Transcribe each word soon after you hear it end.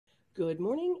Good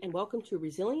morning and welcome to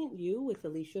Resilient You with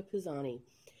Alicia Pisani.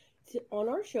 On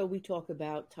our show, we talk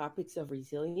about topics of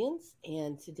resilience,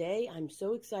 and today I'm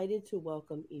so excited to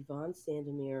welcome Yvonne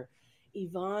Sandomir.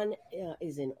 Yvonne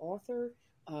is an author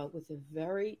with a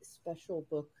very special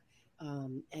book,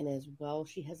 and as well,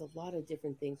 she has a lot of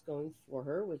different things going for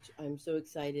her, which I'm so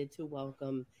excited to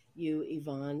welcome you,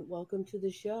 Yvonne. Welcome to the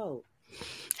show.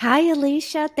 Hi,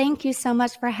 Alicia. Thank you so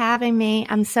much for having me.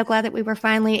 I'm so glad that we were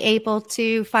finally able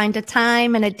to find a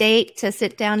time and a date to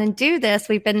sit down and do this.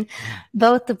 We've been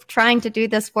both trying to do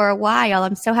this for a while.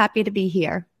 I'm so happy to be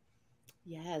here.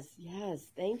 Yes.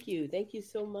 Thank you. Thank you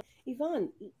so much. Yvonne,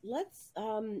 let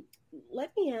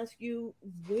me ask you,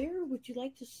 where would you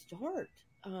like to start?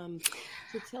 To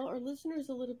tell our listeners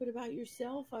a little bit about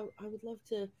yourself. I would love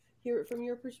to hear it from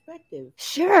your perspective.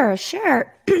 Sure.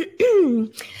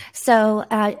 So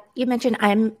you mentioned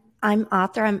I'm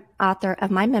author. I'm author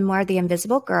of my memoir, The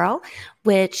Invisible Girl,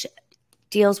 which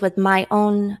deals with my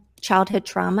own childhood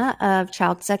trauma of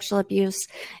child sexual abuse,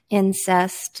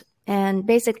 incest, and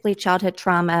basically childhood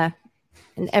trauma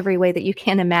in every way that you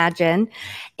can imagine.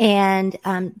 And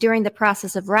during the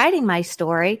process of writing my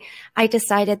story, I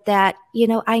decided that,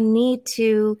 I need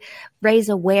to raise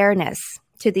awareness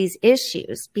to these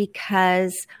issues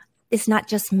because it's not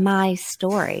just my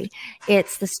story.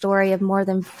 It's the story of more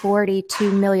than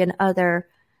 42 million other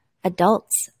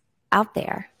adults out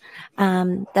there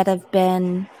that have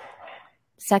been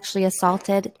sexually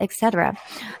assaulted, etc.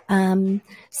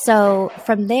 So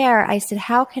from there, I said,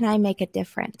 how can I make a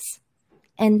difference?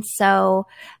 And so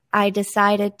I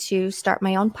decided to start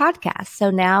my own podcast.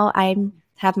 So now I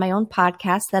have my own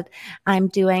podcast that I'm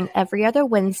doing every other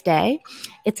Wednesday.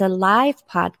 It's a live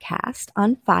podcast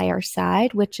on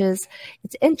Fireside,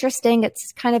 it's interesting.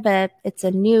 It's kind of it's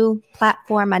a new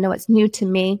platform. I know it's new to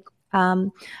me,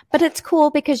 but it's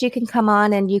cool because you can come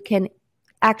on and you can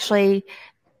actually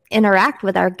interact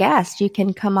with our guests. You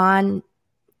can come on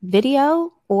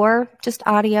video or just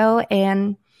audio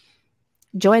and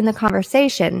join the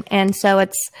conversation. And so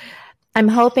I'm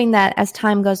hoping that as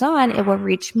time goes on, it will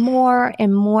reach more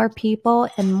and more people,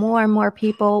 and more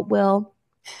people will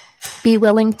be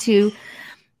willing to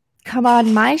come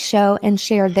on my show and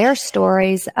share their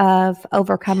stories of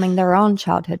overcoming their own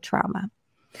childhood trauma.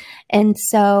 And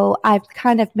so I've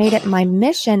kind of made it my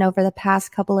mission over the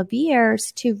past couple of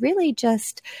years to really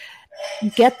just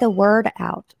get the word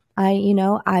out. I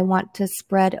want to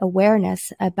spread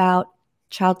awareness about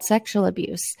child sexual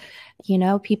abuse.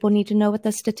 People need to know what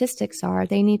the statistics are.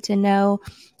 They need to know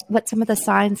what some of the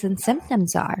signs and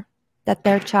symptoms are that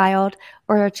their child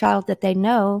or a child that they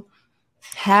know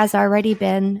has already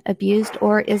been abused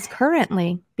or is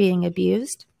currently being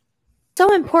abused.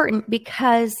 So important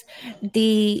because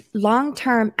the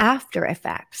long-term after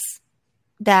effects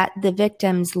that the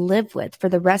victims live with for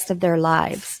the rest of their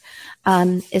lives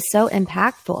is so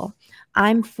impactful.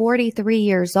 I'm 43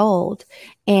 years old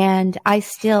and I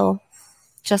still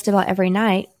just about every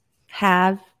night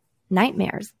have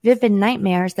nightmares, vivid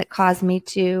nightmares that cause me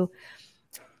to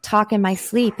talk in my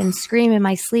sleep and scream in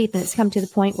my sleep. And it's come to the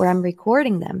point where I'm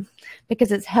recording them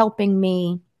because it's helping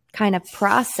me kind of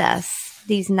process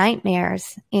these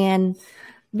nightmares. And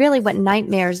really what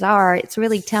nightmares are, it's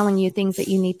really telling you things that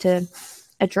you need to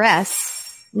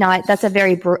address. Now, that's a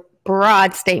very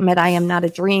broad statement. I am not a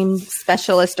dream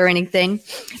specialist or anything,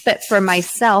 but for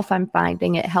myself, I'm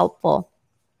finding it helpful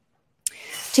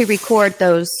to record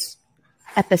those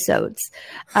episodes.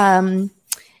 And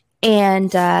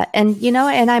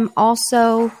I'm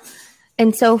also,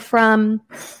 and so from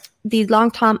the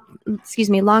long-term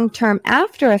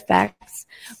after effects,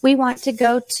 we want to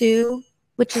go to,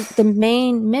 which is the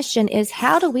main mission, is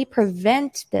how do we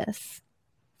prevent this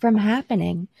from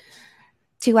happening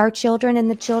to our children and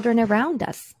the children around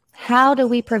us? How do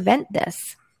we prevent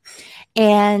this?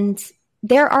 And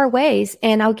there are ways,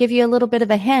 and I'll give you a little bit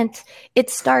of a hint. It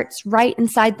starts right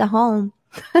inside the home.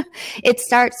 It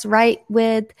starts right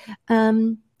with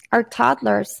our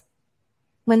toddlers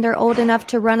when they're old enough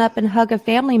to run up and hug a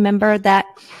family member, that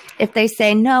if they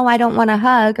say, no, I don't want to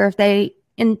hug, or if they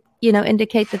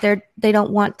indicate that they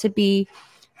don't want to be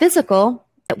physical,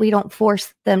 that we don't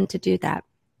force them to do that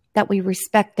we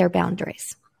respect their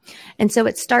boundaries. And so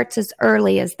it starts as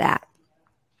early as that.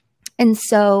 And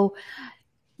so,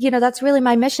 that's really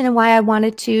my mission and why I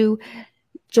wanted to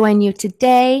join you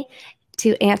today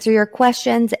to answer your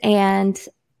questions and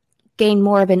gain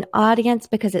more of an audience,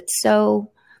 because it's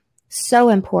so, so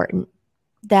important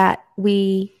that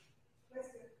we,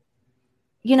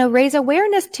 raise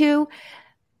awareness to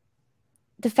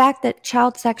the fact that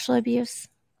child sexual abuse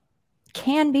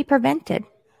can be prevented.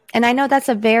 And I know that's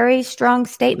a very strong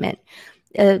statement.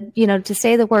 To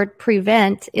say the word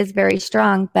prevent is very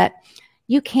strong, but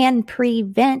you can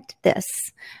prevent this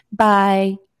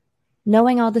by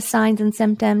knowing all the signs and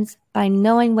symptoms, by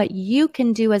knowing what you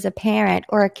can do as a parent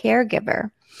or a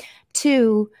caregiver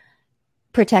to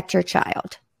protect your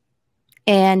child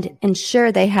and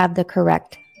ensure they have the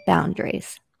correct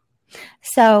boundaries.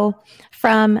 So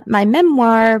from my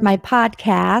memoir, my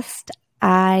podcast,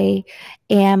 I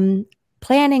am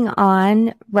planning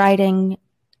on writing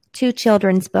 2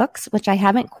 children's books, which I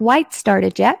haven't quite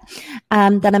started yet,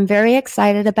 that I'm very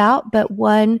excited about. But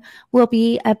one will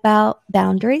be about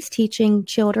boundaries, teaching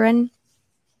children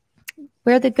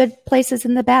where the good places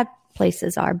and the bad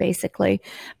places are, basically,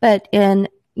 but in,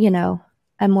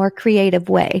 a more creative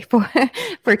way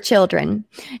for children.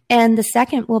 And the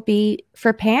second will be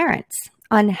for parents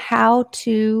on how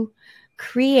to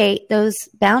create those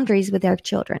boundaries with their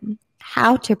children,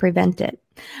 how to prevent it.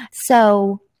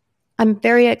 So I'm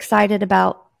very excited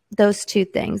about those 2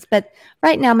 things. But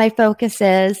right now my focus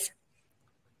is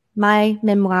my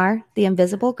memoir, The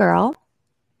Invisible Girl,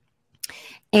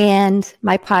 and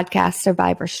my podcast,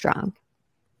 Survivor Strong,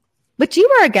 which you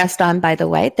were a guest on, by the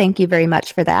way. Thank you very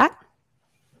much for that.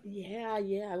 Yeah.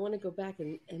 I want to go back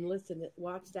and listen,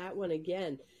 watch that one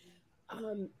again.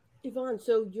 Yvonne,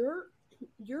 so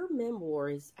your memoir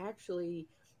is actually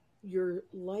your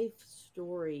life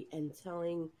story and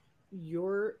telling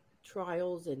your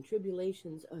trials and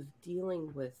tribulations of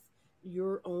dealing with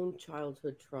your own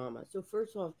childhood trauma. So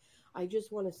first off, I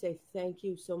just want to say thank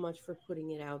you so much for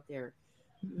putting it out there.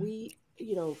 We,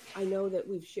 I know that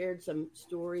we've shared some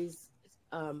stories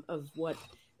of what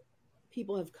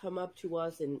people have come up to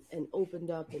us and opened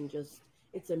up, and just,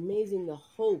 it's amazing the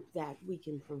hope that we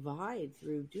can provide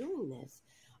through doing this.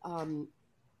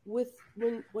 With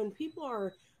when people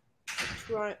are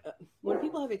when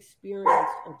people have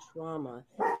experienced a trauma,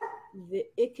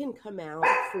 it can come out,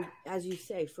 for, as you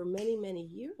say, for many, many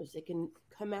years. It can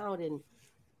come out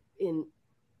in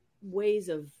ways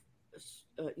of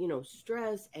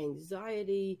stress,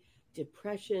 anxiety,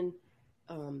 depression,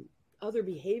 other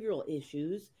behavioral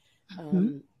issues.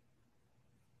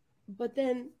 But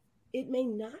then it may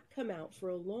not come out for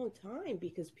a long time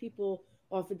because people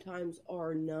oftentimes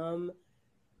are numb,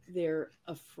 they're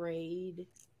afraid,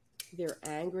 they're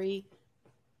angry,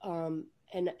 and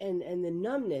the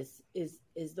numbness is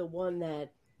the one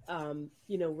that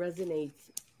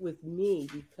resonates with me,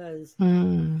 because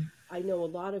I know a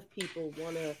lot of people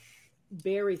want to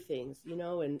bury things,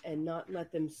 and not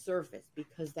let them surface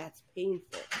because that's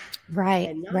painful. Right.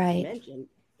 And not right. to mention,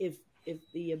 if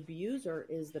the abuser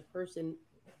is the person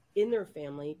in their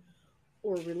family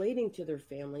or relating to their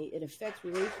family, it affects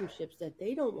relationships that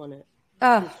they don't want to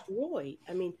destroy.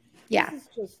 I mean, this is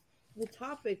just, the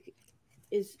topic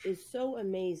is so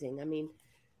amazing. I mean,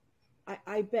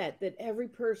 I bet that every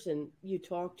person you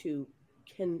talk to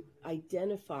can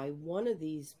identify one of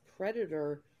these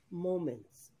predator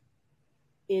moments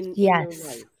in their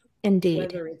life. Indeed.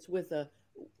 Whether it's with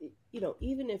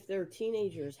even if they're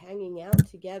teenagers hanging out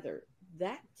together,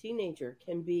 that teenager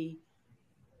can be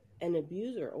an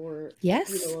abuser or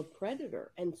a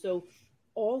predator. And so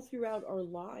all throughout our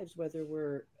lives, whether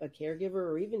we're a caregiver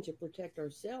or even to protect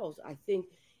ourselves, I think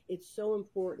it's so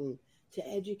important to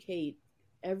educate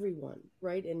everyone,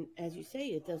 right? And as you say,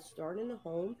 it does start in the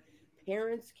home.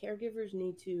 Parents, caregivers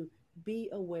need to be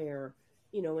aware,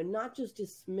 and not just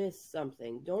dismiss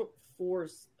something. Don't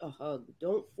force a hug.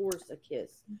 Don't force a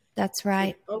kiss. That's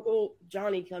right. If Uncle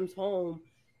Johnny comes home,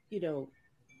 and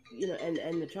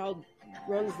the child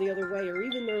runs the other way, or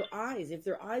even their eyes, if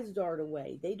their eyes dart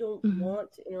away, they don't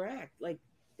want to interact. Like,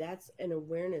 that's an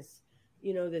awareness,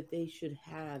 that they should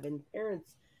have. And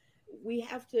parents, we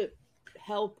have to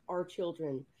help our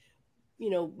children.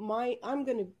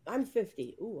 I'm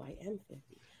 50. Ooh, I am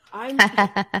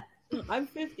 50. I'm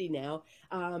 50 now.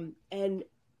 And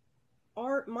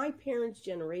my parents'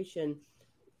 generation,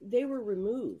 they were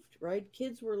removed, right?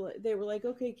 They were like,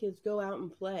 okay, kids, go out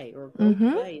and play, or go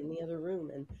play in the other room.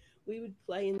 And we would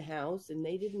play in the house, and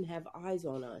they didn't have eyes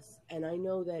on us. And I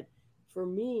know that for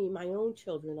me, my own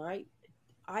children,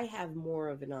 I have more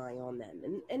of an eye on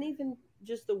them. And even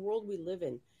just the world we live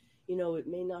in, it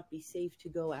may not be safe to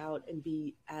go out and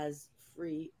be as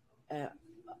free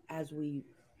as we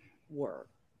were.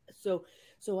 So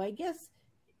I guess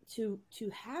to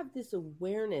have this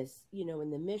awareness, in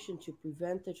the mission to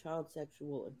prevent the child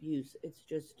sexual abuse, it's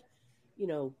just,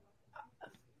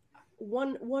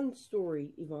 one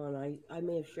story, Yvonne, I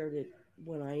may have shared it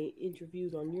when I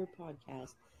interviewed on your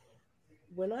podcast.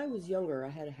 When I was younger, I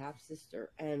had a half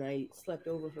sister, and I slept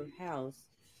over her house,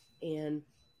 and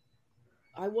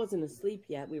I wasn't asleep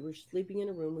yet. We were sleeping in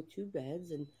a room with 2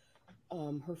 beds, and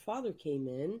her father came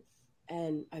in,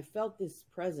 and I felt this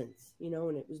presence,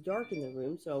 and it was dark in the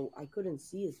room, so I couldn't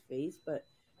see his face, but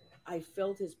I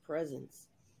felt his presence.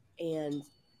 And,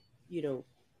 you know,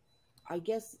 I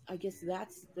guess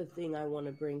that's the thing I want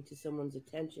to bring to someone's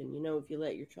attention. If you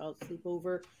let your child sleep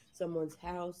over someone's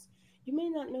house, you may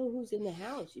not know who's in the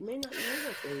house. You may not know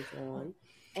what goes on.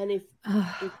 And if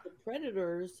the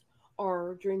predators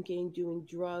are drinking, doing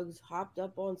drugs, hopped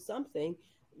up on something,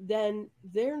 then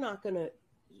they're not going to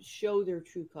show their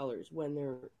true colors when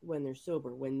they're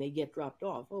sober, when they get dropped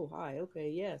off. Oh, hi, okay,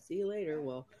 yeah, see you later.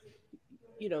 Well,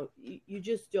 you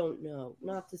just don't know.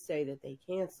 Not to say that they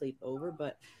can't sleep over,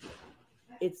 but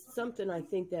it's something I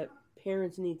think that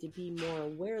parents need to be more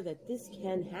aware that this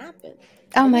can happen.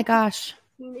 Oh my gosh.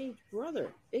 Teenage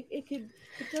brother. It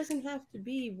doesn't have to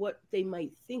be what they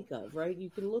might think of, right?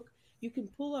 You can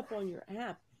pull up on your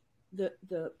app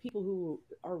the people who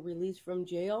are released from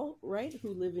jail, right?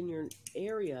 Who live in your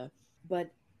area.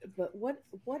 But what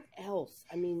else?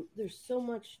 I mean, there's so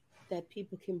much that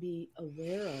people can be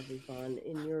aware of, Yvonne,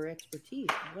 in your expertise.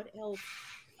 What else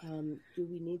do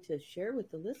we need to share with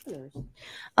the listeners?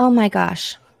 Oh my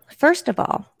gosh. First of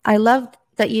all, I love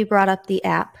that you brought up the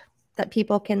app that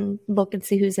people can look and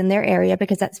see who's in their area,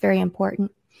 because that's very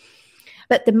important.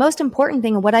 But the most important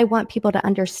thing, what I want people to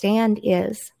understand,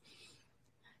 is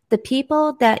the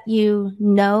people that you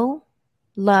know,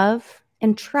 love,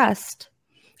 and trust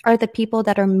are the people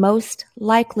that are most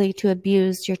likely to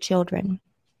abuse your children.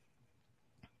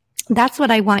 That's what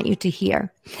I want you to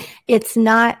hear. It's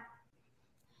not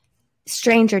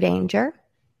stranger danger.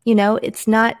 It's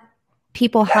not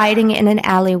people hiding in an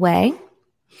alleyway.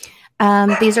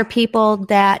 These are people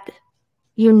that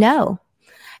you know.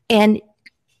 And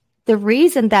the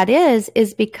reason that is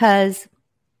because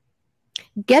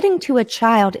getting to a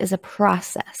child is a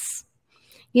process.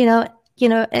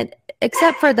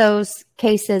 Except for those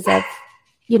cases of,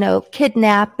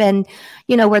 kidnap and,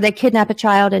 where they kidnap a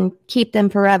child and keep them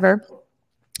forever.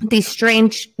 These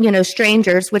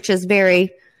strangers, which is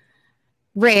very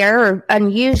rare or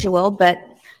unusual, but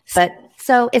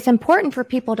so it's important for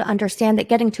people to understand that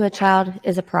getting to a child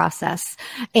is a process.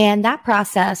 And that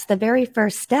process, the very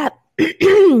first step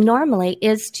normally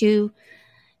is to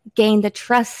gain the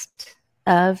trust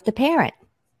of the parent.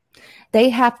 They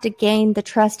have to gain the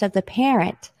trust of the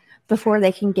parent before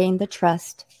they can gain the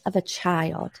trust of a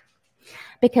child.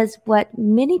 Because what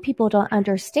many people don't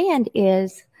understand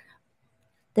is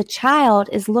the child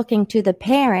is looking to the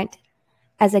parent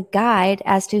as a guide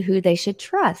as to who they should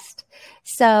trust.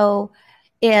 So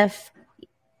if,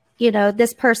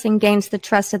 this person gains the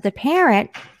trust of the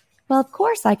parent, well, of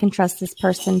course I can trust this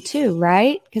person too,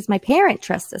 right? Because my parent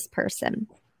trusts this person.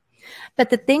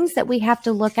 But the things that we have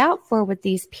to look out for with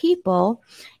these people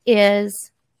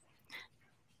is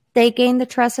they gain the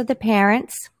trust of the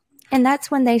parents, and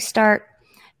that's when they start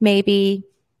maybe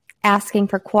asking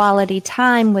for quality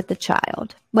time with the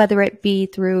child, whether it be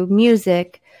through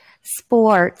music,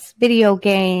 sports, video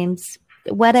games,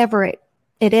 whatever it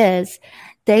is.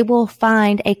 They will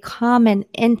find a common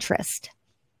interest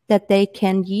that they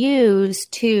can use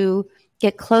to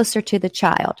get closer to the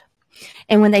child.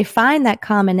 And when they find that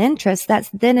common interest, that's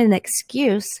then an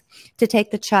excuse to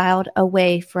take the child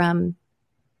away from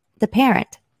the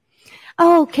parent.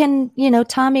 Oh, can,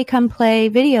 Tommy come play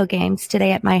video games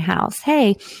today at my house?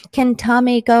 Hey, can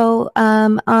Tommy go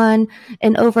on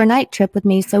an overnight trip with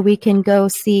me so we can go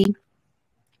see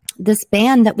this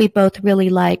band that we both really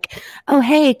like? Oh,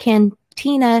 hey, can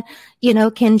Tina,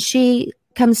 can she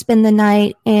come spend the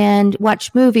night and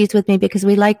watch movies with me because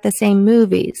we like the same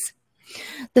movies?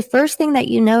 The first thing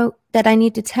that I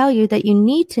need to tell you that you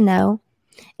need to know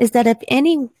is that if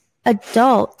any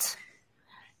adult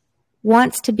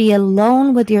wants to be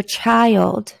alone with your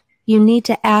child, you need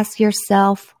to ask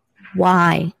yourself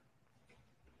why.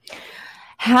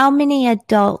 How many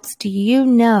adults do you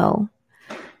know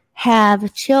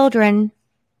have children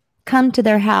come to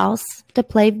their house to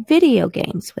play video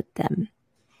games with them?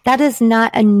 That is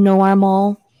not a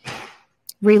normal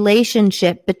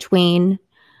relationship between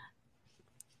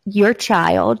your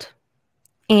child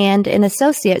and an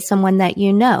associate, someone that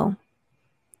you know.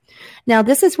 Now,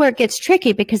 this is where it gets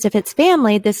tricky, because if it's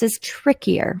family, this is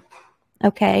trickier,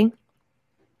 okay?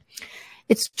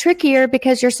 It's trickier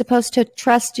because you're supposed to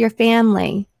trust your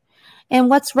family. And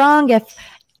what's wrong if,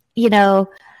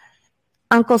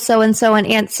 Uncle so-and-so and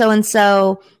Aunt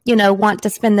so-and-so, want to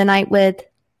spend the night with,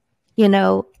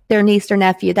 their niece or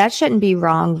nephew? That shouldn't be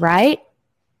wrong, right?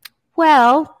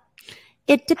 Well,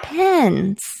 it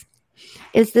depends.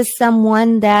 Is this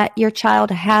someone that your child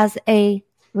has a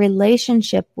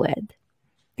relationship with,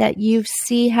 that you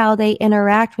see how they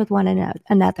interact with one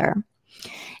another?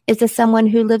 Is this someone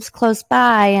who lives close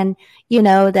by and,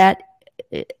 that,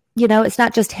 it's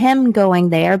not just him going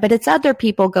there, but it's other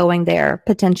people going there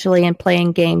potentially and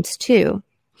playing games too.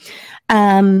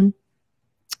 So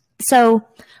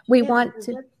we want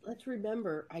to... Let's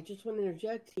remember, I just want to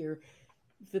interject here,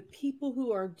 the people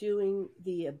who are doing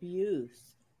the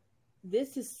abuse,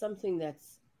 this is something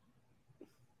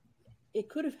it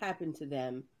could have happened to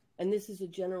them, and this is a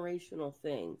generational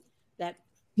thing that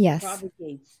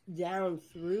propagates down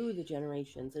through the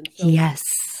generations. And so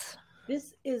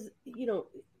this is,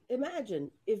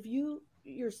 imagine if you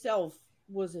yourself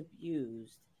was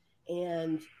abused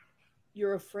and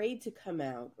you're afraid to come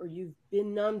out, or you've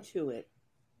been numb to it,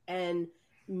 and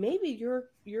maybe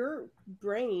your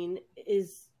brain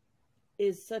is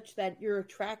such that you're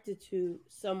attracted to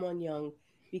someone young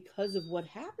because of what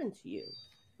happened to you.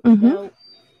 Mm-hmm. Now,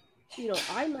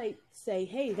 I might say,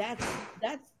 hey, that's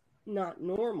not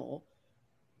normal.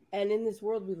 And in this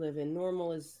world we live in,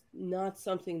 normal is not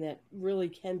something that really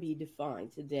can be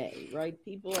defined today, right?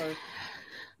 People are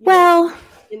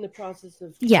in the process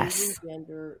of changing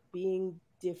gender, being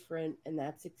different, and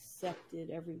that's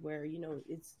accepted everywhere.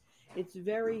 It's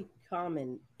very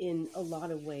common in a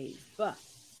lot of ways. But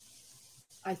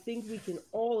I think we can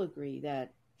all agree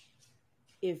that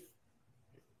if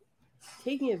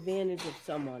taking advantage of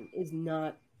someone is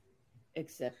not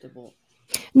acceptable,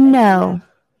 no,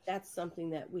 that's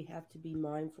something that we have to be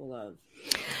mindful of.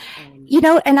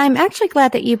 And I'm actually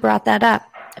glad that you brought that up,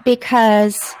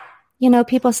 because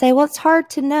people say, well, it's hard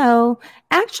to know.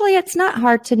 Actually, it's not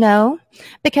hard to know,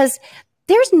 because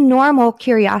there's normal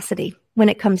curiosity when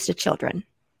it comes to children.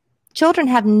 Children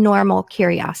have normal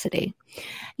curiosity.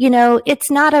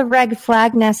 It's not a red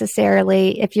flag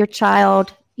necessarily if your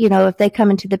child, if they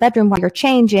come into the bedroom while you're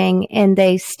changing and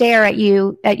they stare at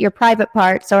you at your private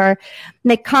parts, or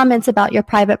make comments about your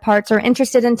private parts, or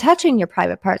interested in touching your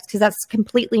private parts, because that's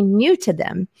completely new to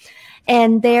them.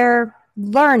 And they're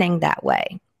learning that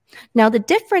way. Now, the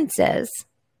difference is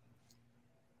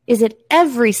it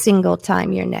every single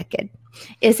time you're naked?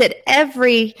 Is it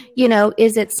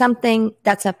is it something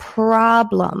that's a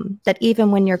problem that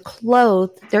even when you're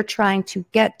clothed, they're trying to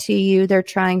get to you, they're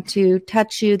trying to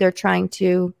touch you, they're trying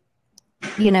to,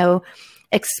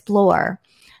 explore?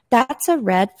 That's a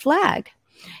red flag.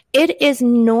 It is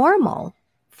normal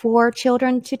for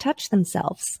children to touch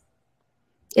themselves.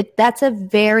 That's a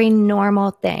very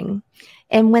normal thing.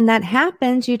 And when that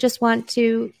happens, you just want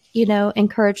to,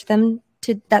 encourage them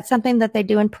that's something that they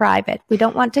do in private. We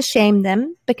don't want to shame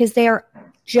them, because they are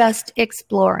just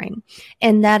exploring.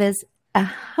 And that is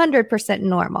 100%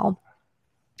 normal.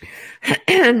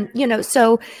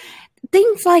 So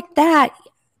things like that,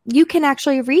 you can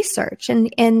actually research.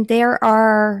 And there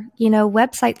are,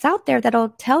 websites out there that'll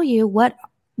tell you what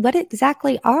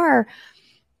exactly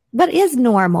what is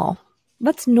normal.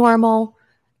 What's normal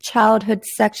childhood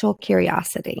sexual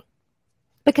curiosity?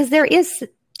 Because there is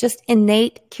just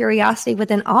innate curiosity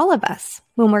within all of us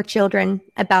when we're children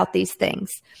about these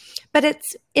things. But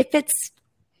if it's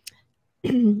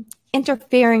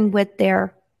interfering with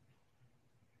their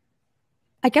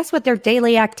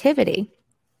daily activity,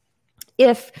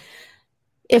 if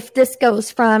this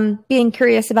goes from being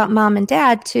curious about mom and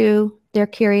dad to they're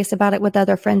curious about it with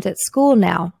other friends at school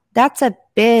now, that's a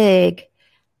big,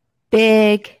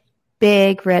 big,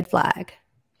 big red flag.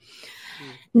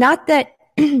 Not that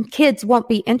kids won't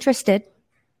be interested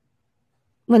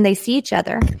when they see each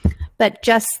other, but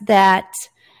just that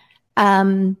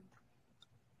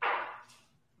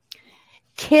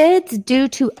kids do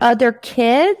to other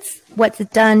kids what's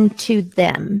done to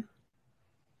them.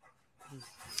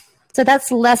 So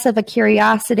that's less of a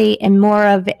curiosity and more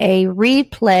of a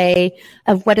replay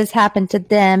of what has happened to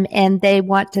them, and they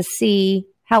want to see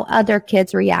how other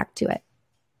kids react to it.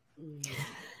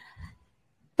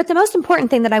 But the most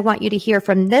important thing that I want you to hear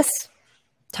from this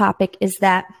topic is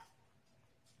that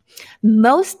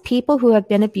most people who have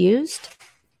been abused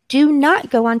do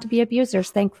not go on to be abusers,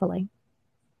 thankfully.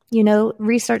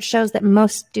 Research shows that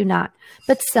most do not,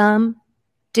 but some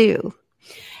do.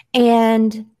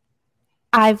 And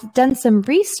I've done some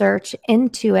research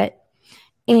into it,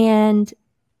 and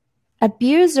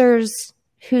abusers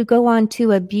who go on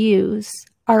to abuse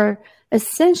are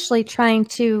essentially trying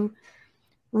to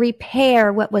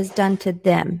repair what was done to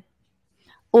them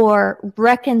or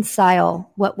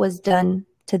reconcile what was done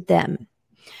to them.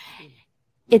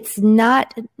 It's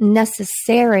not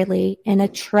necessarily an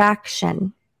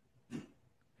attraction.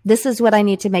 This is what I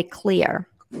need to make clear.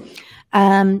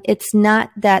 It's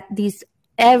not that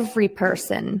every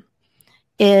person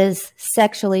is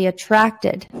sexually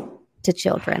attracted to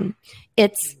children.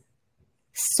 It's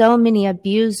so many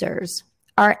abusers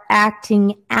are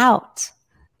acting out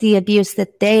the abuse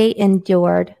that they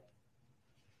endured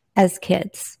as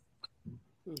kids.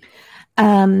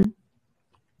 But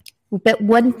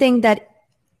one thing that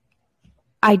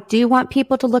I do want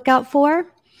people to look out for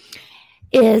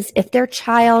is if their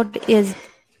child is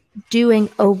doing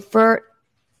overt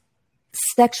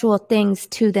sexual things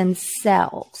to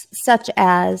themselves, such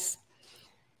as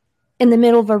in the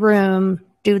middle of a room,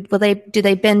 do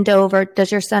they bend over?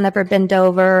 Does your son ever bend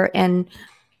over? And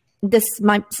this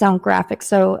might sound graphic,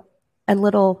 so a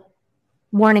little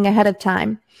warning ahead of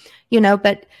time,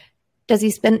 but does he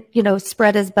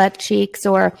spread his butt cheeks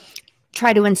or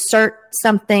try to insert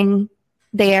something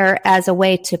there as a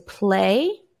way to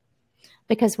play?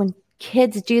 Because when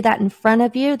kids do that in front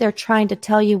of you, they're trying to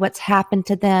tell you what's happened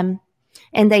to them,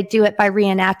 and they do it by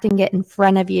reenacting it in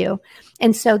front of you.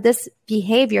 And so this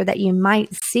behavior that you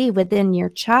might see within your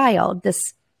child,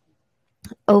 this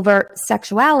overt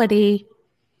sexuality,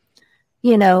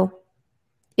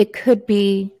 it could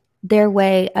be their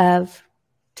way of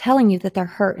telling you that they're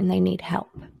hurt and they need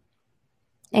help.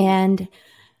 And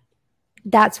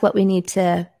that's what we need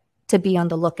to be on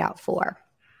the lookout for.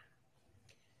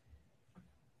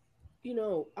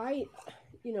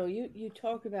 You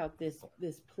talk about this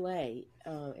play,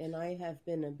 and I have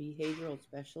been a behavioral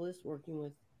specialist working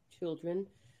with children,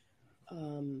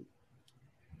 and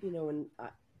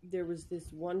there was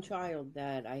this one child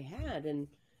that I had, and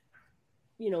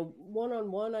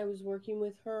one-on-one I was working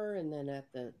with her, and then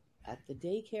at the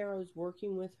daycare I was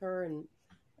working with her, and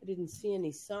I didn't see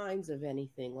any signs of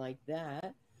anything like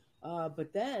that.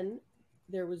 But then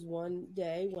there was one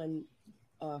day when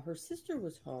her sister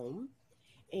was home,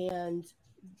 and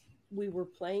we were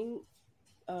playing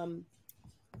a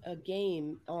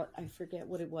game. I forget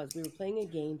what it was. We were playing a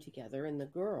game together, and the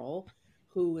girl,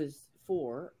 who was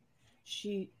 4,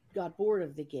 she got bored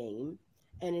of the game,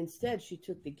 and instead she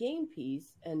took the game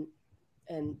piece and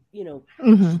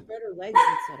Mm-hmm. spread her legs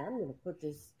and said, "I'm going to put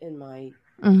this in my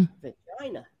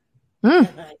vagina."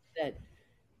 And I said,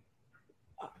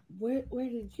 where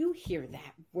did you hear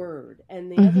that word? And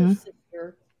the other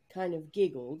sister kind of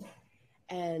giggled,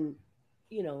 and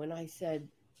and I said,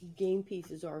 game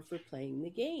pieces are for playing the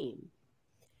game.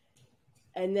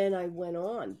 And then I went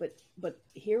on, but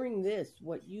hearing this,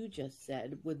 what you just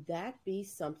said, would that be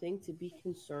something to be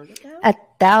concerned about?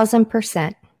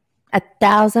 1,000%.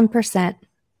 1,000%.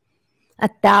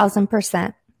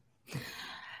 1,000%. Yeah.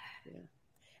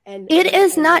 And it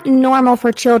is not normal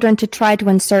for children to try to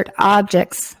insert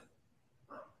objects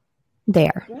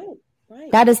there.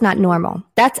 Right. That is not normal.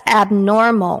 That's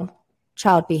abnormal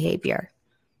child behavior.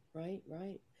 Right.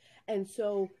 And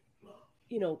so,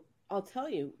 I'll tell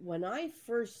you, when I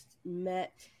first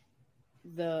met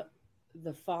the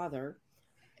father,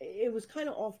 it was kind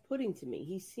of off-putting to me.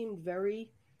 He seemed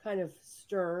very kind of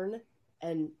stern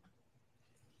and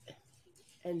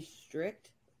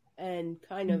strict and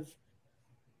kind of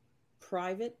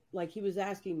private. Like, he was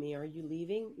asking me, "Are you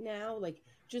leaving now?" Like,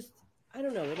 just, I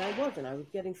don't know. And I wasn't. I was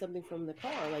getting something from the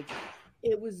car. Like,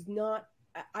 it was not,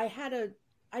 I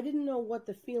didn't know what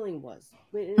the feeling was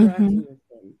when interacting with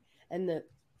him.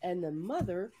 And the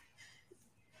mother,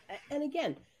 and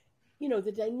again,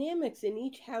 the dynamics in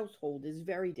each household is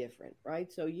very different,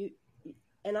 right? So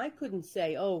and I couldn't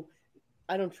say, "Oh,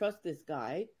 I don't trust this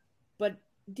guy," but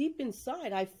deep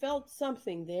inside, I felt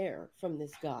something there from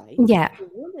this guy. Yeah. The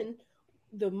woman,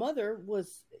 the mother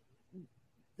was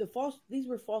these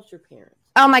were foster parents.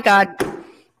 Oh my God.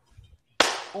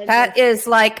 And that is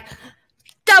like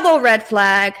double red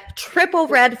flag, triple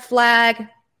red flag,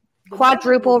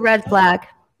 quadruple red flag.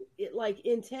 Like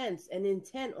intense and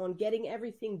intent on getting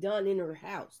everything done in her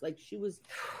house. Like, she was,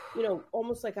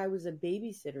 almost like I was a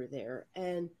babysitter there.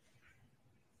 And,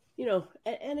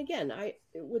 and again,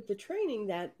 with the training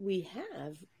that we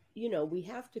have, we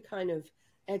have to kind of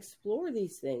explore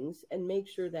these things and make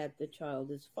sure that the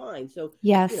child is fine. So,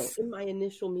 yes, in my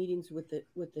initial meetings with the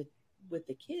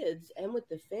kids and with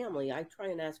the family, I try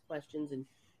and ask questions and,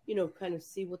 kind of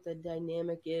see what the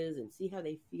dynamic is and see how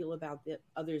they feel about the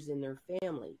others in their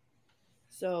family.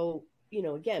 So,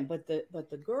 again, but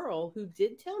the girl who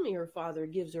did tell me her father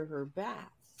gives her baths.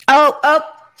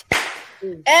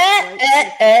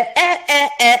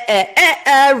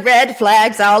 Red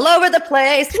flags all over the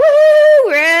place. Woo,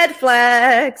 red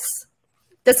flags.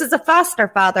 This is a foster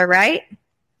father, right?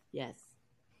 Yes.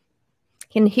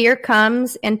 And here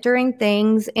comes entering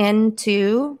things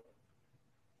into,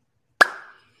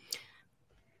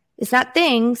 it's not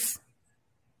things.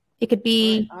 It could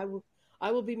be. I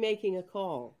will be making a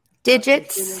call.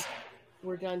 Digits. As soon as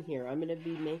we're done here, I'm going to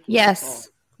be making a call.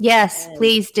 Yes,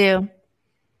 please do.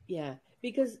 Yeah,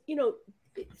 because,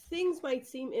 things might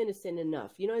seem innocent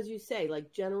enough, as you say,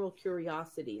 like general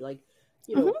curiosity. Like,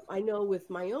 Mm-hmm. I know with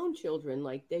my own children,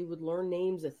 like they would learn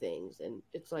names of things, and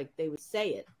it's like they would say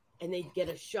it, and they'd get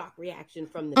a shock reaction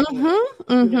from the parent,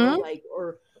 Mm-hmm. Mm-hmm. like,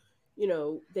 or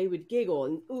they would giggle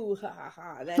and ooh ha ha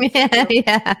ha. That's Yeah,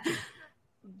 yeah.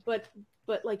 but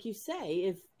like you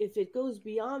say, if it goes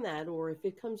beyond that, or if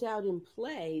it comes out in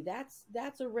play,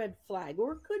 that's a red flag,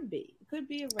 or it could be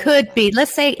a red Could flag. be.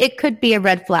 Let's say it could be a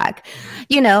red flag,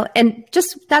 and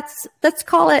just let's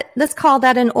call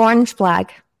that an orange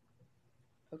flag,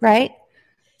 Okay. right?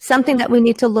 Something Now, that we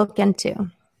need to look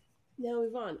into. now,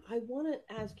 Yvonne, I want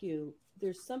to ask you.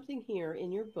 There's something here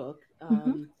in your book,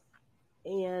 Mm-hmm.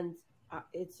 and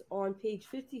it's on page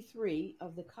 53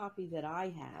 of the copy that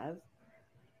I have,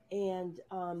 and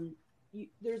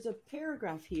there's a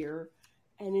paragraph here,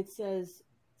 and it says,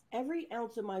 "Every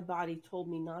ounce of my body told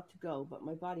me not to go, but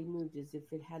my body moved as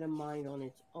if it had a mind on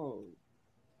its own."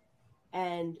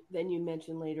 And then you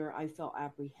mentioned later, I felt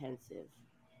apprehensive.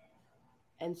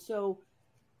 And so,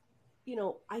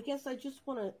 I guess I just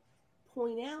want to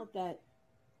point out that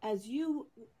as you've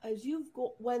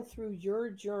went through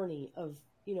your journey of,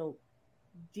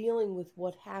 dealing with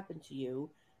what happened to you,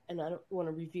 and I don't want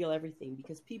to reveal everything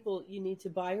because people, you need to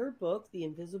buy her book, The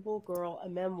Invisible Girl, a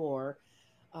memoir,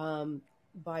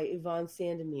 by Yvonne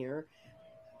Sandomir.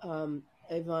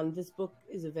 Yvonne, this book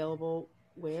is available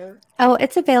where? Oh,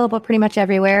 it's available pretty much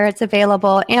everywhere. It's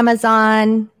available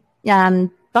Amazon,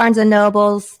 Barnes and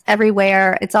Nobles,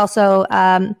 everywhere. It's also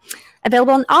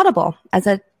available on Audible as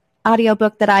an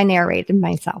audiobook that I narrated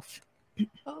myself.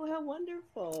 Oh, how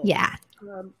wonderful! Yeah.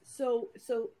 So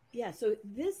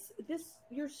this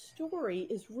your story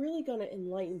is really going to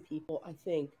enlighten people, I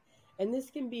think, and this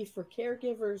can be for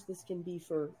caregivers. This can be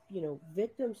for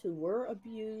victims who were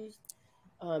abused.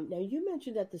 Now, you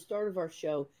mentioned at the start of our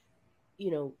show,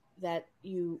 that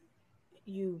you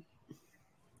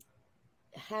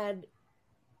had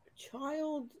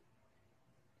child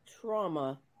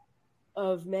trauma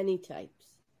of many types.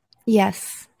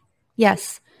 Yes.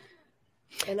 Yes.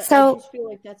 And I So, just feel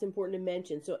like that's important to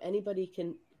mention so anybody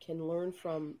can learn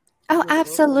from oh, your book.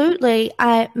 absolutely.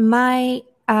 My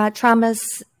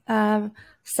traumas,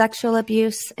 sexual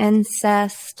abuse,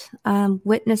 incest,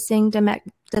 witnessing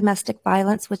domestic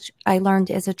violence, which I learned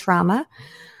is a trauma,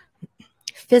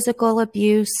 physical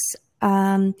abuse,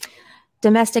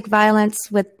 domestic violence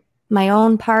with my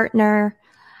own partner,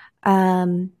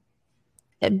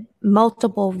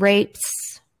 multiple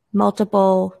rapes,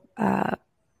 multiple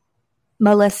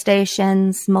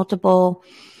molestations, multiple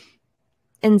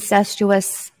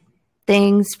incestuous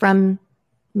things from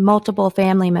multiple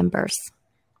family members.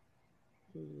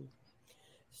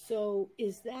 So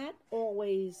is that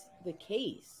always the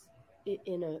case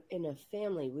in a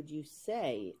family? Would you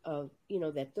say of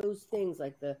that those things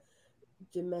like the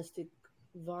domestic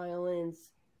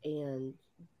violence and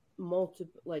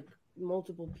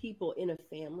multiple people in a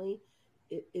family,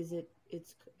 is it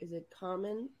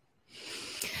common?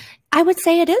 I would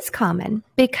say it is common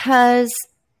because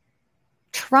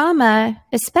trauma,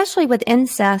 especially with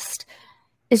incest,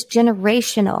 is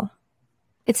generational.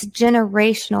 It's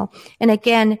generational. And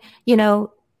again,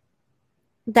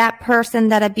 that person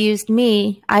that abused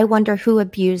me, I wonder who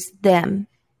abused them.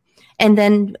 And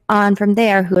then on from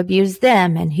there, who abused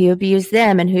them and who abused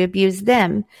them and who abused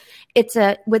them. It's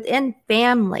within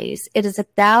families, it is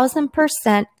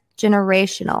 1,000%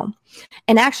 generational.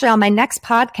 And actually on my next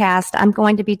podcast, I'm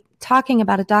going to be talking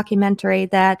about a documentary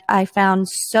that I found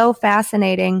so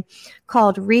fascinating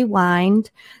called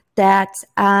Rewind, that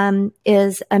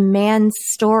is a man's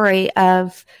story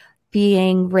of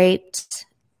being raped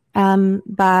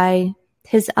by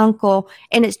his uncle.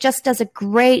 And it just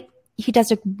he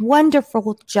does a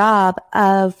wonderful job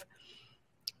of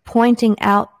pointing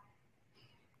out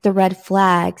the red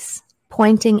flags,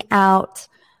 pointing out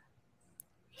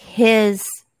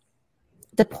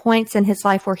the points in his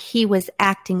life where he was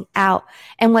acting out.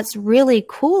 And what's really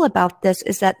cool about this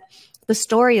is that the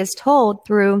story is told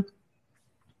through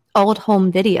old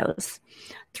home videos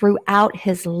throughout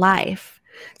his life.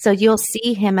 So you'll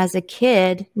see him as a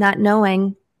kid not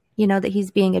knowing, that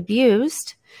he's being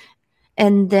abused.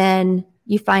 And then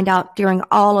you find out during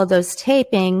all of those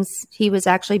tapings, he was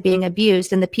actually being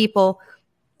abused, and the people,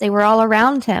 they were all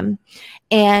around him.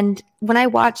 And when I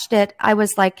watched it, I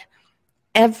was like,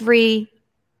 every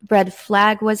red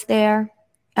flag was there.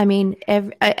 I mean,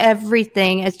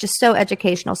 everything is just so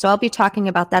educational. So I'll be talking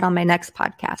about that on my next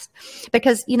podcast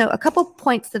because, a couple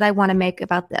points that I want to make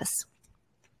about this.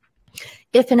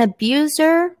 If an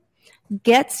abuser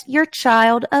gets your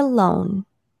child alone,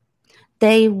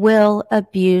 they will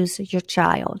abuse your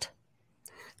child.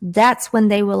 that's when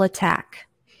they will attack.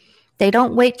 They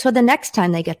don't wait till the next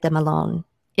time they get them alone.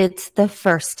 It's the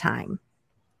first time.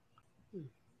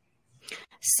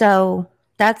 So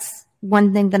that's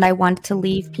one thing that I want to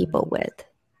leave people with.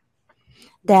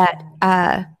 That,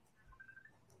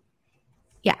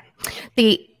 yeah.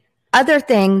 The other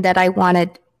thing that I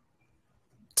wanted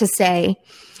to say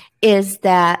is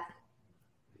that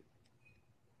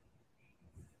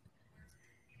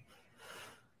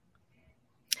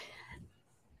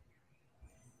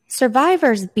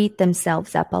survivors beat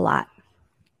themselves up a lot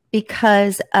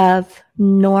because of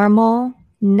normal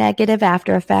negative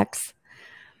after effects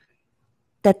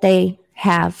that they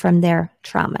have from their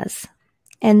traumas.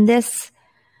 And this,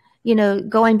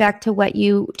 going back to what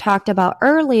you talked about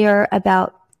earlier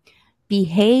about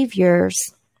behaviors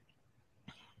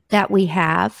that we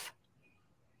have,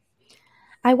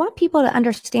 I want people to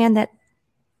understand that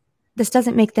this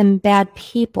doesn't make them bad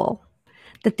people,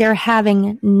 that they're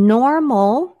having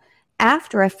normal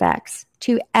after effects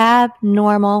to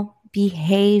abnormal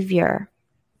behavior.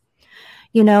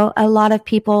 A lot of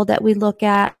people that we look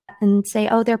at and say,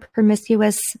 oh, they're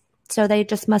promiscuous, so they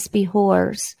just must be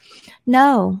whores.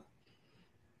 No,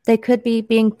 they could be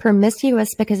being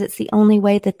promiscuous because it's the only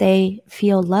way that they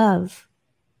feel love.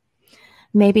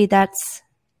 Maybe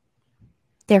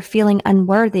they're feeling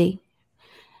unworthy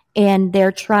and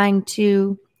they're trying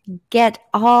to get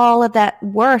all of that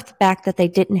worth back that they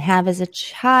didn't have as a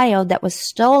child that was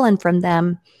stolen from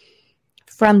them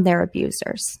from their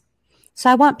abusers. So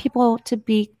I want people to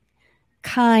be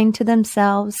kind to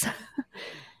themselves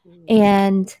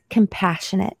and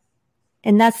compassionate.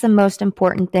 And that's the most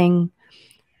important thing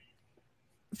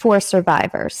for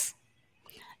survivors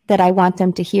that I want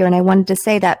them to hear. And I wanted to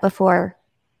say that before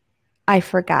I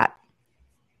forgot.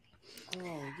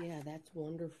 Oh, yeah, that's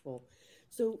wonderful.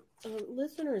 So,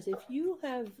 listeners, if you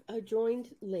have joined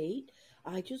late,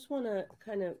 I just want to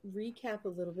kind of recap a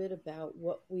little bit about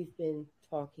what we've been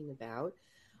talking about.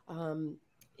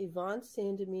 Yvonne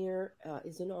Sandomir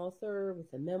is an author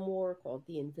with a memoir called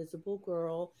The Invisible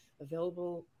Girl,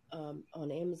 available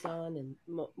on Amazon and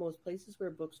most places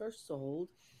where books are sold.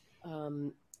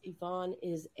 Yvonne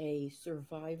is a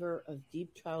survivor of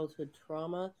deep childhood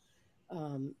trauma.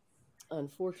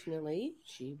 Unfortunately,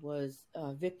 she was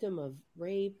a victim of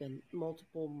rape and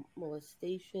multiple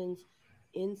molestations,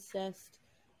 incest.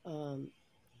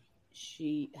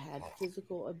 She had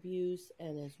physical abuse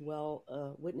and as well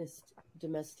witnessed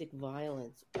domestic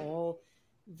violence, all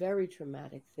very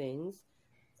traumatic things.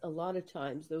 A lot of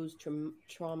times those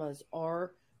traumas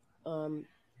are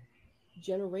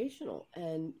generational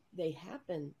and they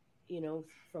happen,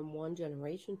 from one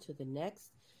generation to the next.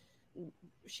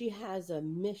 She has a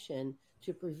mission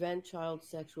to prevent child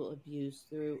sexual abuse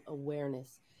through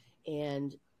awareness.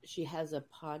 And she has a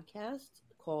podcast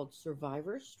called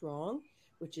Survivor Strong,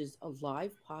 which is a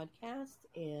live podcast.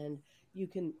 And you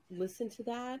can listen to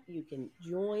that. You can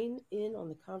join in on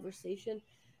the conversation.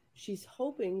 She's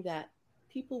hoping that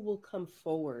people will come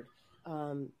forward.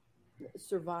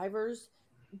 Survivors,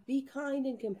 be kind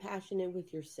and compassionate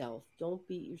with yourself. Don't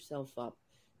beat yourself up.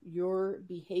 Your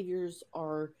behaviors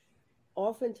are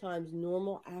oftentimes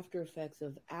normal after effects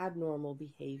of abnormal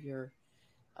behavior.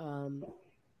 And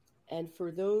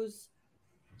for those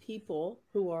people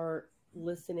who are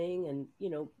listening and,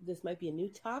 this might be a new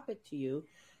topic to you,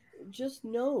 just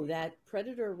know that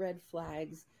predator red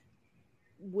flags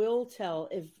will tell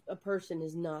if a person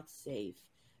is not safe.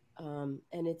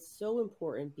 And it's so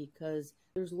important because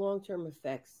there's long-term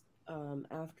effects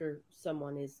after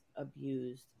someone is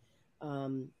abused.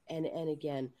 And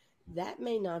again, that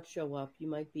may not show up. You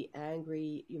might be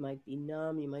angry, you might be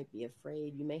numb, you might be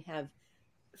afraid, you may have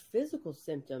physical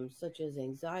symptoms such as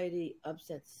anxiety,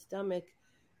 upset stomach.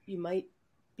 You might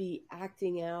be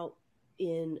acting out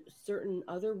in certain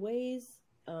other ways.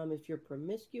 If you're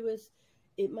promiscuous,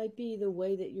 it might be the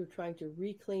way that you're trying to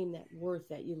reclaim that worth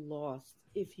that you lost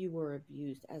if you were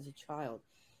abused as a child.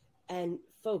 And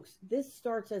folks, this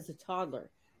starts as a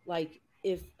toddler. Like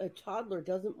if a toddler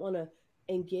doesn't want to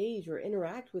engage or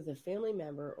interact with a family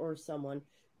member or someone,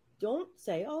 don't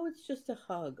say, oh, it's just a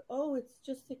hug. Oh, it's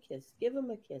just a kiss. Give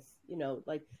them a kiss. No,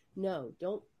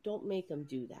 don't make them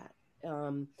do that.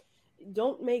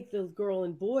 Don't make the girl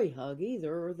and boy hug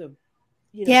either. Or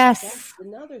yes, that's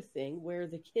another thing where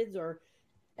the kids are.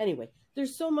 Anyway,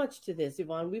 there's so much to this,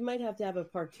 Yvonne. We might have to have a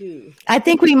part 2. I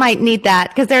think we might need that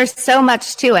because there's so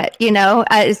much to it.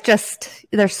 It's just,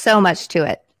 there's so much to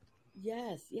it.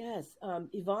 Yes.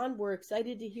 Yvonne, we're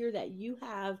excited to hear that you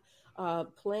have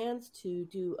plans to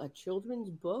do a children's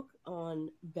book on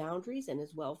boundaries and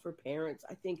as well for parents.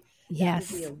 I think that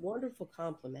would be a wonderful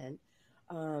compliment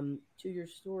to your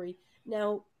story.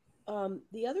 Now,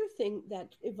 the other thing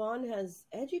that Yvonne has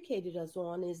educated us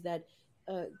on is that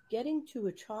getting to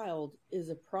a child is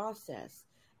a process,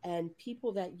 and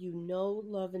people that you know,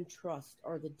 love, and trust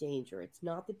are the danger. It's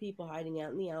not the people hiding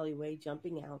out in the alleyway,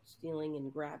 jumping out, stealing,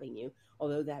 and grabbing you,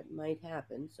 although that might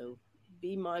happen. So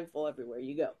be mindful everywhere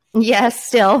you go. Yes,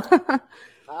 still.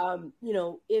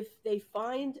 If they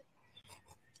find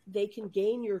they can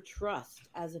gain your trust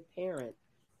as a parent,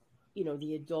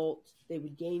 the adult, they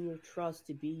would gain your trust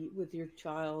to be with your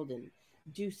child and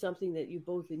do something that you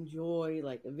both enjoy,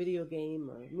 like a video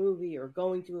game or a movie or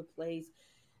going to a place.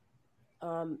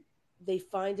 They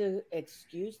find an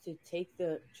excuse to take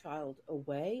the child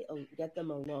away, get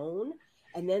them alone,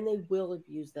 and then they will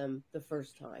abuse them the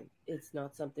first time. It's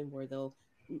not something where they'll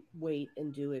wait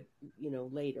and do it,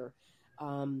 later.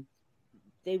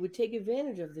 They would take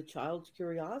advantage of the child's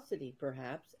curiosity,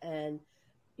 perhaps, and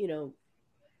you know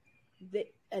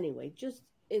anyway, just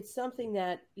it's something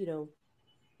that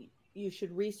you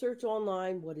should research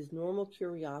online. What is normal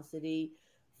curiosity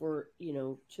for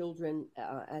children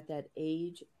at that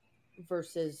age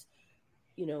versus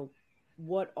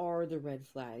what are the red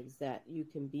flags that you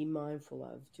can be mindful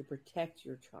of to protect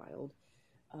your child.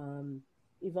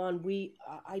 Yvonne,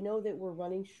 I know that we're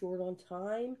running short on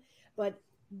time, but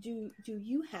do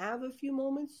you have a few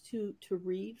moments to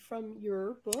read from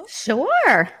your book?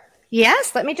 Sure.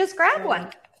 Yes, let me just grab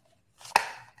one.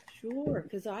 Sure,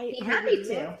 because I would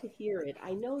love to hear it.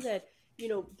 I know that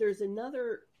there's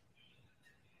another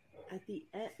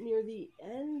near the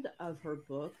end of her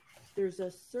book. There's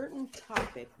a certain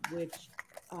topic which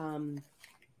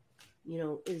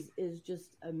is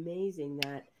just amazing,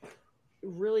 that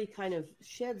really kind of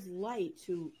sheds light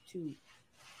to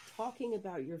talking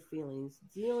about your feelings,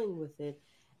 dealing with it,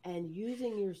 and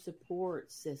using your support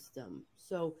system.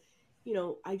 So,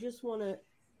 I just want to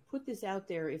put this out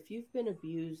there. If you've been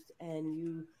abused and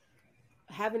you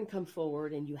haven't come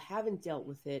forward and you haven't dealt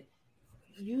with it,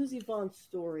 use Yvonne's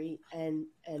story and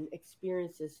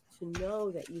experiences to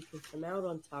know that you can come out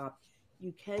on top,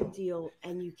 you can deal,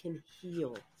 and you can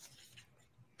heal.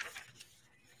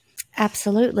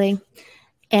 Absolutely.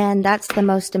 And that's the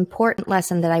most important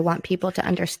lesson that I want people to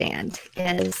understand,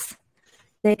 is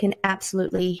they can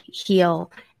absolutely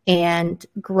heal and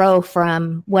grow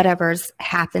from whatever's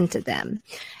happened to them.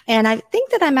 And I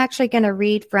think that I'm actually going to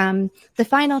read from the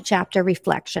final chapter,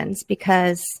 Reflections,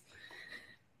 because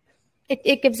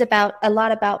it gives about a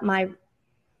lot about my,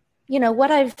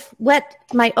 what I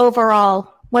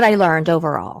learned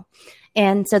overall.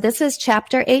 And so this is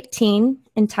chapter 18,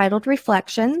 entitled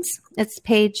Reflections.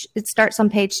 It starts on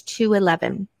page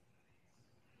 211.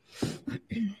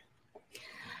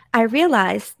 I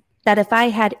realized that if I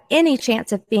had any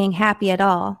chance of being happy at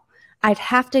all, I'd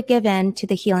have to give in to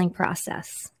the healing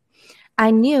process. I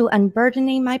knew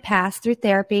unburdening my past through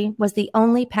therapy was the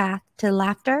only path to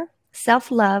laughter,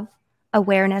 self-love,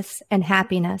 awareness, and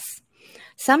happiness.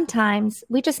 Sometimes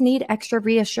we just need extra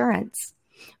reassurance.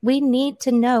 We need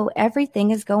to know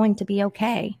everything is going to be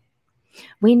okay.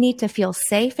 We need to feel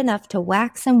safe enough to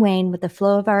wax and wane with the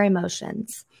flow of our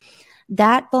emotions.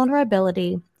 That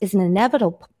vulnerability is an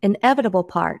inevitable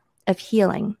part of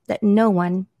healing that no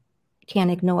one can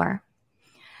ignore.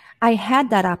 I had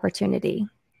that opportunity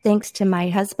thanks to my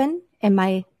husband and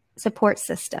my support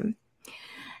system.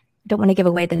 Don't want to give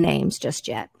away the names just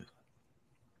yet.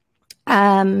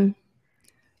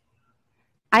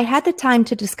 I had the time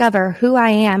to discover who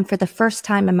I am for the first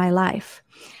time in my life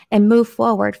and move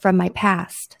forward from my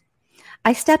past.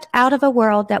 I stepped out of a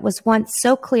world that was once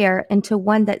so clear into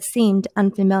one that seemed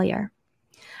unfamiliar.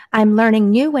 I'm learning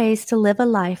new ways to live a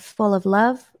life full of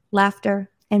love, laughter,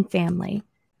 and family.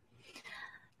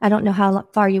 I don't know how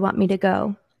far you want me to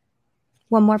go.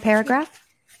 One more paragraph?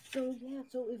 So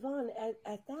Yvonne,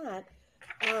 at that,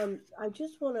 I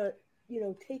just want to,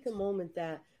 take a moment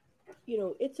that,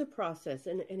 it's a process.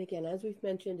 And again, as we've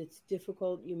mentioned, it's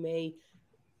difficult. You may,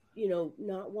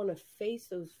 not want to face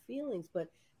those feelings, but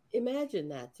imagine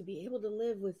that, to be able to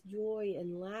live with joy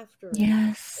and laughter,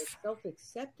 yes, and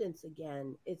self-acceptance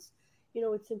again. It's,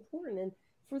 it's important. And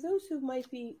for those who might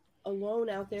be alone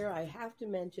out there, I have to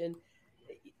mention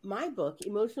my book,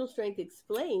 Emotional Strength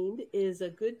Explained, is a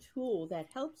good tool that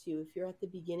helps you if you're at the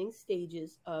beginning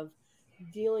stages of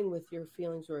dealing with your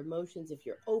feelings or emotions, if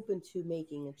you're open to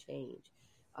making a change.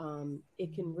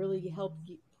 It can really help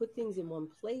put things in one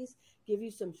place, give you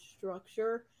some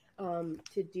structure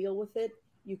to deal with it.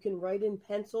 You can write in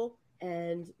pencil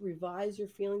and revise your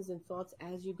feelings and thoughts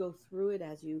as you go through it,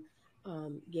 as you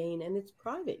gain. And it's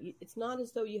private. It's not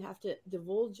as though you have to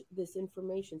divulge this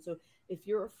information. So if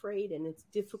you're afraid and it's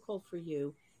difficult for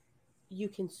you, you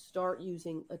can start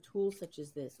using a tool such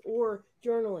as this, or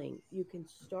journaling. You can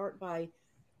start by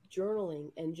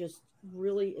journaling and just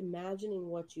really imagining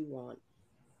what you want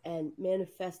and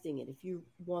manifesting it. If you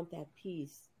want that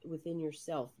peace within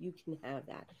yourself, you can have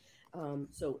that.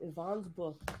 So Yvonne's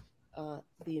book,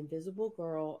 The Invisible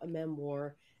Girl, a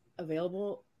memoir,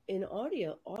 available in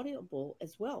audible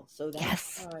as well. So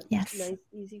that's yes. Nice,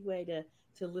 easy way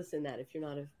to listen that if you're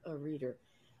not a reader.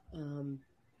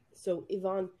 So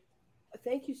Yvonne,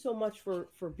 thank you so much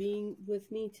for being with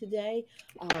me today.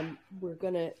 We're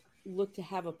going to look to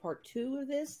have a part 2 of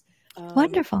this.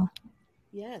 Wonderful.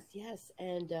 Yes.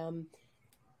 And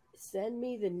send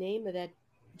me the name of that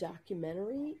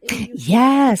documentary.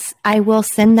 Yes, I will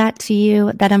send that to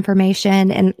you, that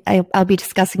information, and I'll be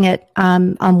discussing it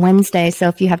on Wednesday. So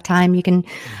if you have time, you can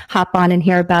hop on and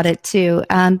hear about it too.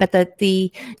 But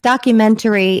the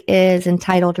documentary is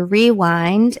entitled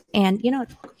Rewind. And,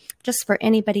 just for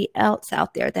anybody else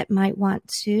out there that might want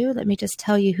to, let me just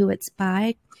tell you who it's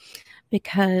by,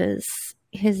 because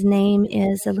his name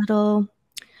is a little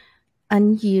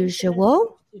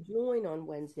unusual. To join on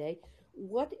Wednesday,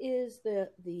 what is the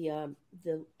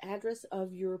address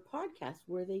of your podcast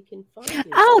where they can find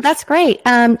you? Oh, that's great.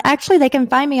 Actually, they can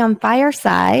find me on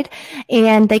Fireside,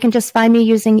 and they can just find me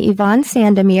using Yvonne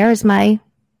Sandomir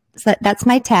that's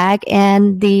my tag,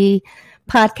 and the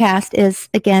podcast is,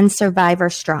 again, Survivor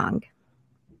Strong.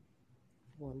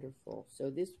 Wonderful. So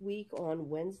this week on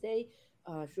Wednesday,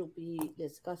 she'll be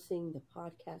discussing the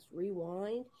podcast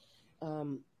Rewind,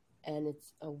 and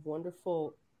it's a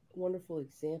wonderful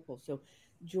example. So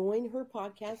join her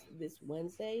podcast this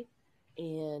Wednesday.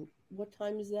 And what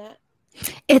time is that?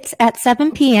 It's at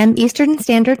 7 p.m. Eastern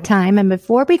Standard Time. And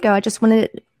before we go, I just want to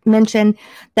mention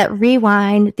that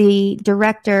Rewind, the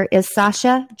director is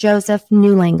Sasha Joseph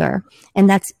Newlinger, and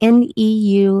that's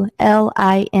Neulinger,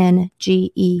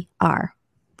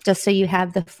 just so you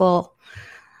have the full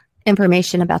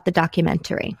information about the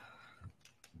documentary.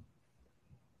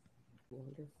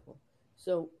 Wonderful.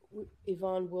 So,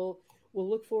 Yvonne, we'll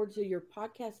look forward to your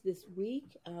podcast this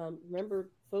week.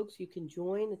 Remember, folks, you can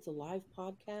join. It's a live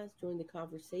podcast. Join the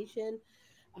conversation.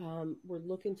 We're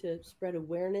looking to spread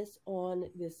awareness on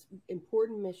this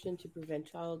important mission to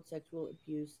prevent child sexual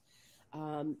abuse.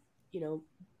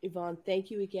 Yvonne,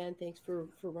 thank you again. Thanks for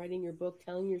writing your book,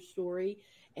 telling your story,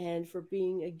 and for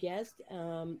being a guest.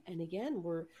 And again,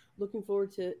 we're looking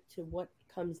forward to what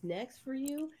comes next for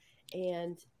you,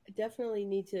 and definitely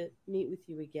need to meet with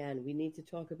you again. We need to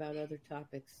talk about other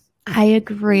topics. I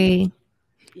agree.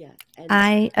 Yeah.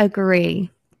 I agree.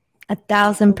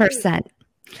 1,000%.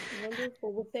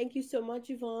 Wonderful. Well, thank you so much,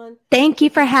 Yvonne. Thank you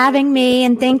for having me,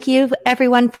 and thank you,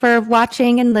 everyone, for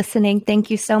watching and listening. Thank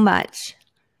you so much.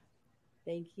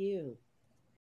 Thank you.